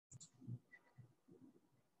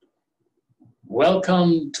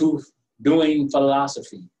Welcome to Doing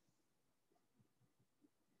Philosophy,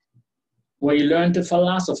 where you learn to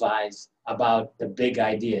philosophize about the big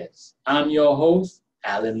ideas. I'm your host,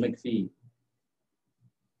 Alan McPhee.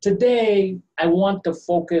 Today, I want to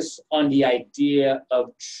focus on the idea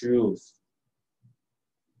of truth.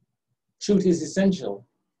 Truth is essential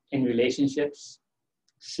in relationships.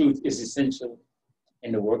 Truth is essential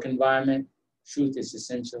in the work environment. Truth is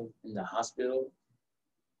essential in the hospital.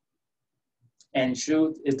 And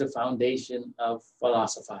truth is the foundation of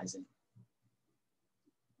philosophizing.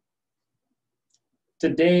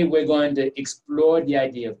 Today, we're going to explore the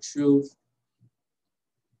idea of truth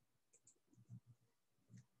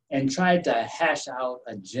and try to hash out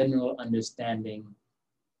a general understanding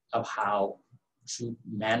of how truth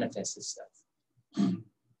manifests itself.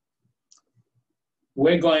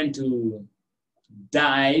 We're going to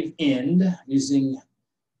dive in using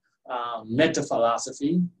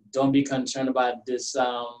meta-philosophy. Don't be concerned about this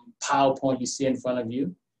PowerPoint you see in front of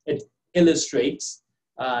you. It illustrates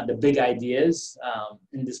the big ideas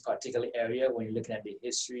in this particular area when you're looking at the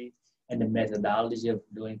history and the methodology of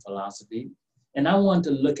doing philosophy. And I want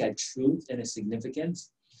to look at truth and its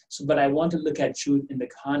significance. But I want to look at truth in the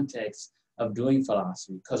context of doing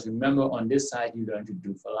philosophy. Because remember, on this side, you learn to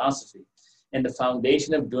do philosophy. And the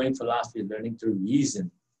foundation of doing philosophy is learning to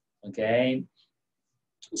reason, okay?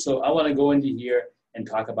 So I want to go into here and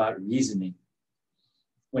talk about reasoning.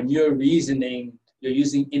 When you're reasoning, you're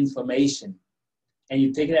using information. And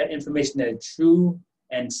you're taking that information that is true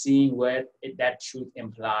and seeing what that truth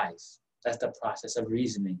implies. That's the process of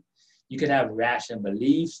reasoning. You could have rational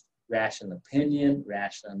beliefs, rational opinion,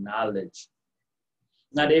 rational knowledge.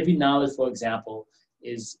 Not every knowledge, for example,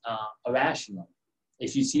 is irrational.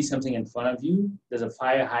 If you see something in front of you, there's a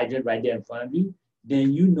fire hydrant right there in front of you,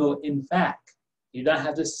 then you know in fact. You don't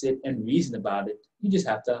have to sit and reason about it. You just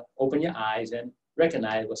have to open your eyes and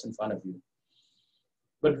recognize what's in front of you.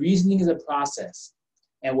 But reasoning is a process.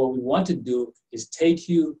 And what we want to do is take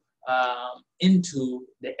you into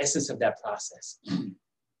the essence of that process.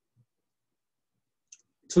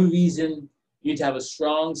 To reason, you need to have a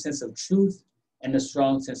strong sense of truth and a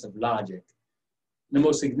strong sense of logic. The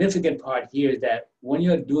most significant part here is that when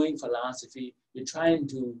you're doing philosophy, you're trying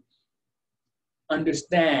to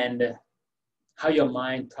understand how your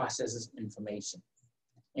mind processes information,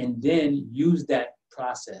 and then use that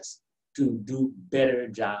process to do better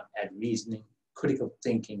job at reasoning, critical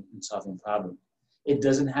thinking, and solving problems. It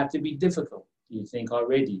doesn't have to be difficult. You think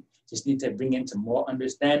already. Just need to bring in some more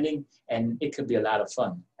understanding, and it could be a lot of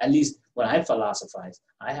fun. At least when I philosophize,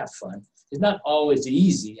 I have fun. It's not always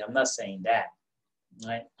easy. I'm not saying that,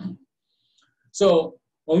 right? So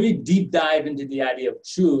when we deep dive into the idea of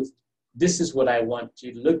truth, this is what I want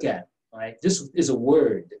you to look at. Right? This is a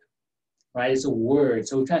word, right? It's a word.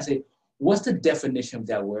 So we're trying to say, what's the definition of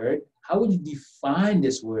that word? How would you define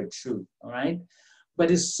this word truth, all right?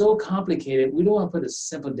 But it's so complicated, we don't want to put a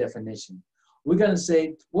simple definition. We're going to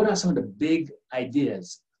say, what are some of the big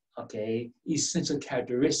ideas, okay? Essential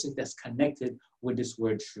characteristics that's connected with this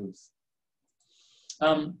word truth.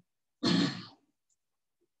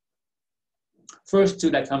 First two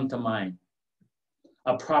that come to mind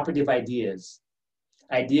are property of ideas.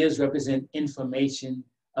 Ideas represent information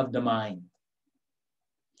of the mind.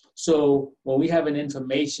 So when we have an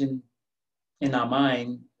information in our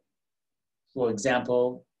mind, for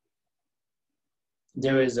example,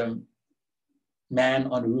 there is a man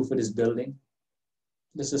on the roof of this building.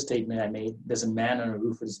 This is a statement I made. There's a man on the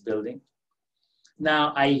roof of this building.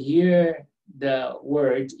 Now I hear the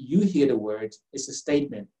words, you hear the words, it's a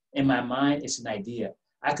statement. In my mind, it's an idea.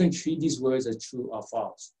 I can treat these words as true or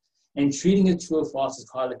false. And treating it true or false is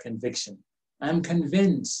called a conviction. I'm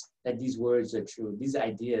convinced that these words are true, these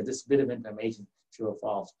ideas, this bit of information, true or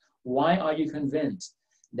false. Why are you convinced?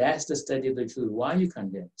 That's the study of the truth. Why are you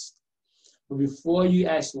convinced? But before you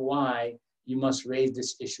ask why, you must raise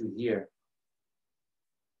this issue here.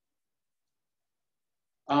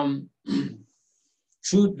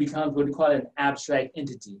 Truth becomes what we call an abstract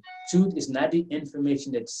entity. Truth is not the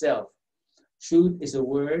information itself. Truth is a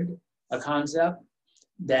word, a concept,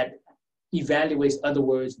 that evaluates other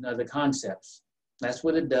words and other concepts. That's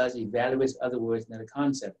what it does, evaluates other words and other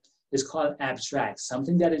concepts. It's called abstract,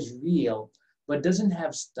 something that is real, but doesn't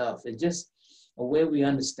have stuff. It's just a way we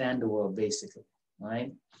understand the world, basically,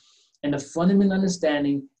 right? And the fundamental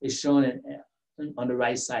understanding is shown on the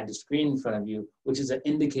right side, the screen in front of you, which is an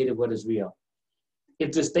indicator of what is real.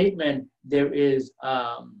 If the statement, there is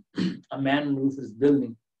a man on the roof of this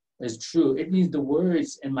building, is true, it means the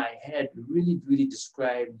words in my head really, really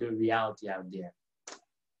describe the reality out there.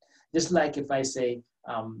 Just like if I say,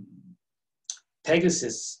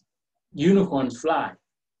 Pegasus unicorns fly,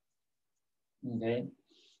 okay?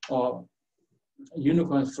 Or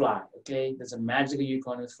unicorns fly, okay? There's a magical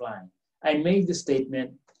unicorn is flying. I made the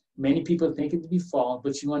statement, many people think it to be false,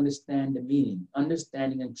 but you understand the meaning.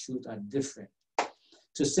 Understanding and truth are different.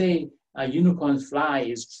 To say a unicorns fly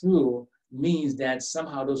is true means that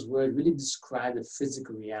somehow those words really describe the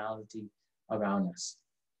physical reality around us.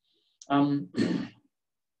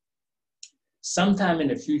 Sometime in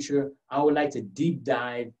the future, I would like to deep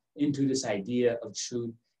dive into this idea of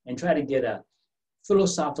truth and try to get a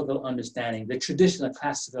philosophical understanding, the traditional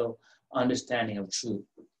classical understanding of truth.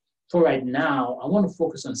 For right now, I want to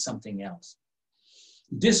focus on something else.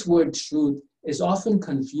 This word truth is often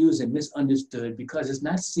confused and misunderstood because it's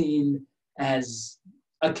not seen as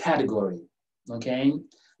a category, okay?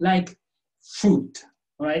 Like fruit,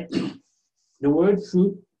 right? The word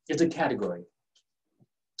fruit is a category.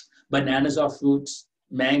 Bananas are fruits,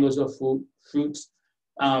 mangoes are fruits,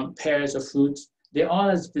 pears are fruits. They all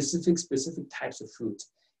have specific types of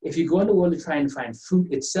fruits. If you go in the world to try and find fruit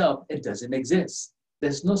itself, it doesn't exist.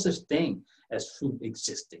 There's no such thing as fruit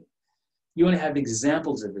existing. You only have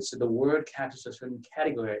examples of it. So the word captures a certain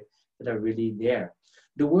category that are really there.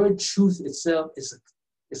 The word truth itself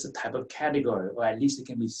is a type of category, or at least it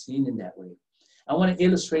can be seen in that way. I want to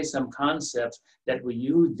illustrate some concepts that we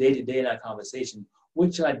use day to day in our conversation,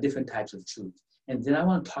 which are different types of truth. And then I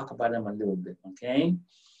want to talk about them a little bit, okay?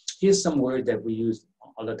 Here's some words that we use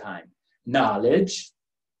all the time. Knowledge,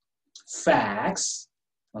 facts,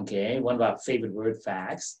 okay? One of our favorite words,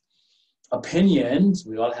 facts. Opinions,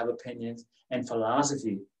 we all have opinions. And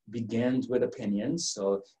philosophy begins with opinions.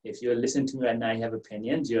 So if you're listening to me right now, you have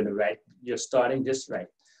opinions, you're starting just right.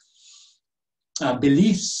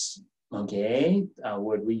 Beliefs, okay? A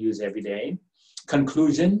word we use every day.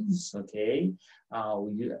 Conclusions, okay?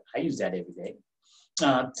 I use that every day.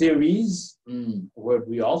 Theories, a word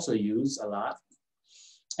we also use a lot.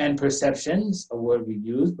 And perceptions, a word we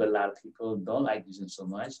use, but a lot of people don't like using so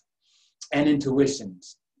much. And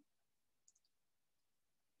intuitions.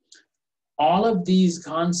 All of these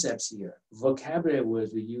concepts here, vocabulary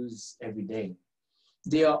words we use every day,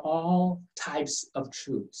 they are all types of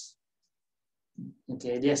truths.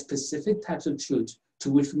 Okay, they are specific types of truths to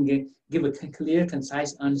which we can give a clear,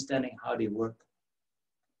 concise understanding how they work.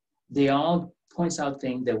 They all points out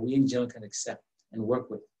things that we in general can accept and work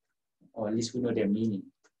with, or at least we know their meaning.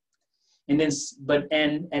 And then,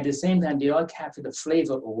 and at the same time, they all capture the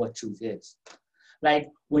flavor of what truth is. Like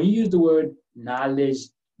when you use the word knowledge,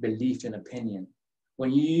 belief, and opinion,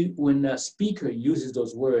 when a speaker uses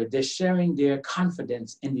those words, they're sharing their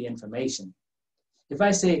confidence in the information. If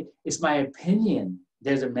I say, it's my opinion,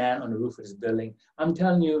 there's a man on the roof of this building, I'm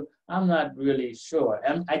telling you, I'm not really sure.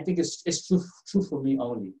 I think it's true for me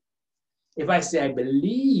only. If I say, I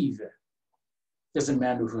believe there's a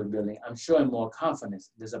man on the roof of the building, I'm showing more confidence.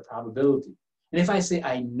 There's a probability. And if I say,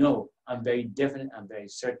 I know, I'm very definite, I'm very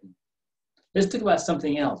certain. Let's think about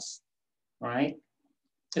something else, all right?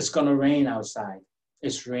 It's gonna rain outside.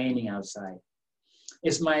 It's raining outside.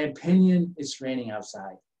 It's my opinion, it's raining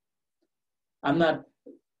outside. I'm not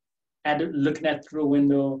looking at through a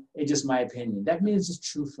window, it's just my opinion. That means it's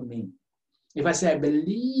true for me. If I say I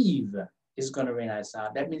believe it's gonna rain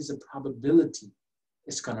outside, that means the probability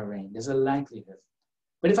it's gonna rain. There's a likelihood.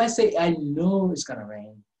 But if I say I know it's gonna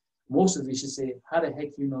rain, most of you should say, how the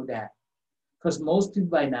heck you know that? Because most people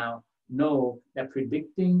by now know that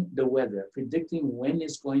predicting the weather, predicting when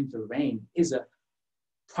it's going to rain is a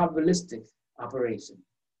probabilistic operation,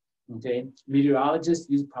 okay? Meteorologists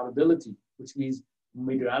use probability, which means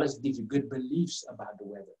meteorologists give you good beliefs about the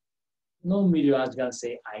weather. No meteorologist is gonna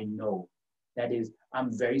say, I know. That is,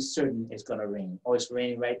 I'm very certain it's gonna rain, or it's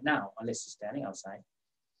raining right now, unless you're standing outside.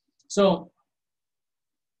 So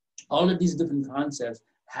all of these different concepts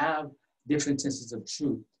have different senses of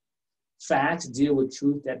truth. Facts deal with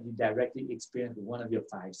truth that you directly experience with one of your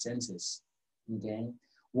five senses, okay?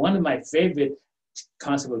 One of my favorite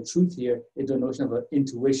concepts of truth here is the notion of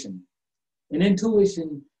intuition. And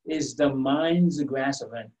intuition is the mind's grasp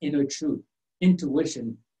of an inner truth.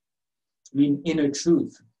 Intuition means inner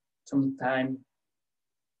truth. Sometimes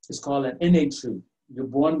it's called an innate truth. You're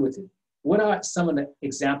born with it. What are some of the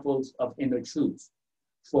examples of inner truths?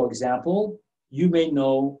 For example, you may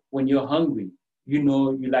know when you're hungry. You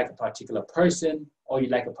know you like a particular person or you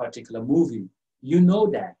like a particular movie. You know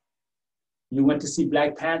that. You went to see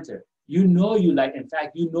Black Panther. You know you like, in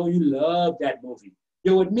fact, you know you love that movie.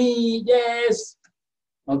 You're with me, yes.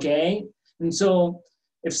 Okay? And so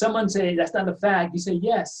if someone says that's not a fact, you say,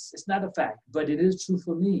 yes, it's not a fact, but it is true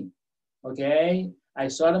for me. Okay? I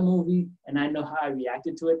saw the movie and I know how I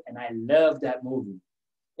reacted to it and I love that movie.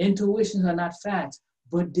 Intuitions are not facts,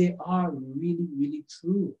 but they are really, really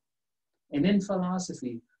true. And in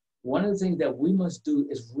philosophy, one of the things that we must do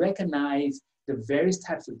is recognize the various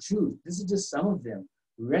types of truth. This is just some of them.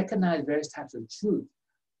 Recognize various types of truth.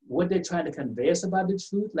 What they're trying to convey us about the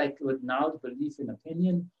truth, like with knowledge, belief, and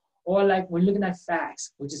opinion, or like when looking at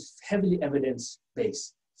facts, which is heavily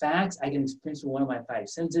evidence-based. Facts, I can experience with one of my five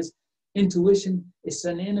senses. Intuition is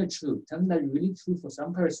an inner truth, something that's really true for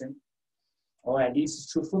some person, or at least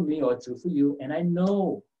it's true for me or true for you, and I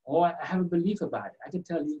know, or I have a belief about it. I can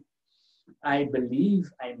tell you, I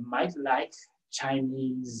believe I might like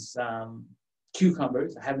Chinese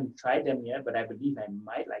cucumbers. I haven't tried them yet, but I believe I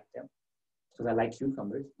might like them because I like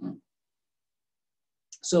cucumbers.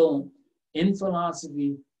 So in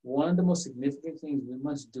philosophy, one of the most significant things we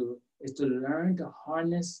must do is to learn to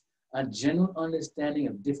harness a general understanding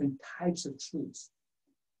of different types of truths.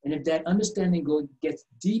 And if that understanding gets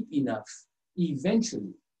deep enough,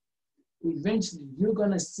 eventually you're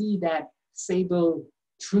gonna see that fabled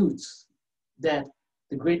truth that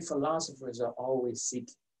the great philosophers are always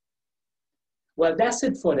seeking. Well, that's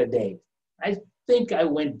it for today. I think I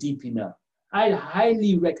went deep enough. I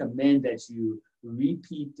highly recommend that you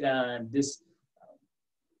repeat this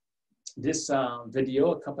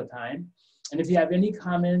video a couple of times. And if you have any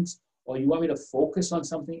comments or you want me to focus on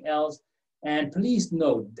something else, and please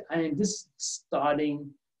note, I am just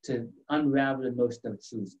starting to unravel the notion of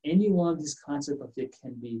truth. Any one of these concepts of it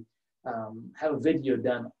can be, have a video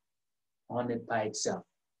done on it by itself.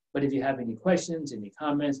 But if you have any questions, any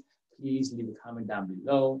comments, please leave a comment down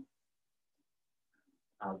below.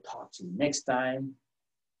 I'll talk to you next time.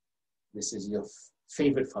 This is your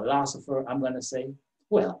favorite philosopher, I'm gonna say.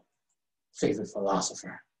 Well, favorite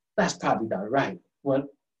philosopher. That's probably not right. Well,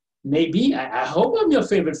 maybe, I hope I'm your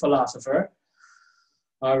favorite philosopher.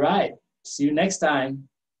 All right, see you next time.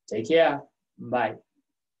 Take care, bye.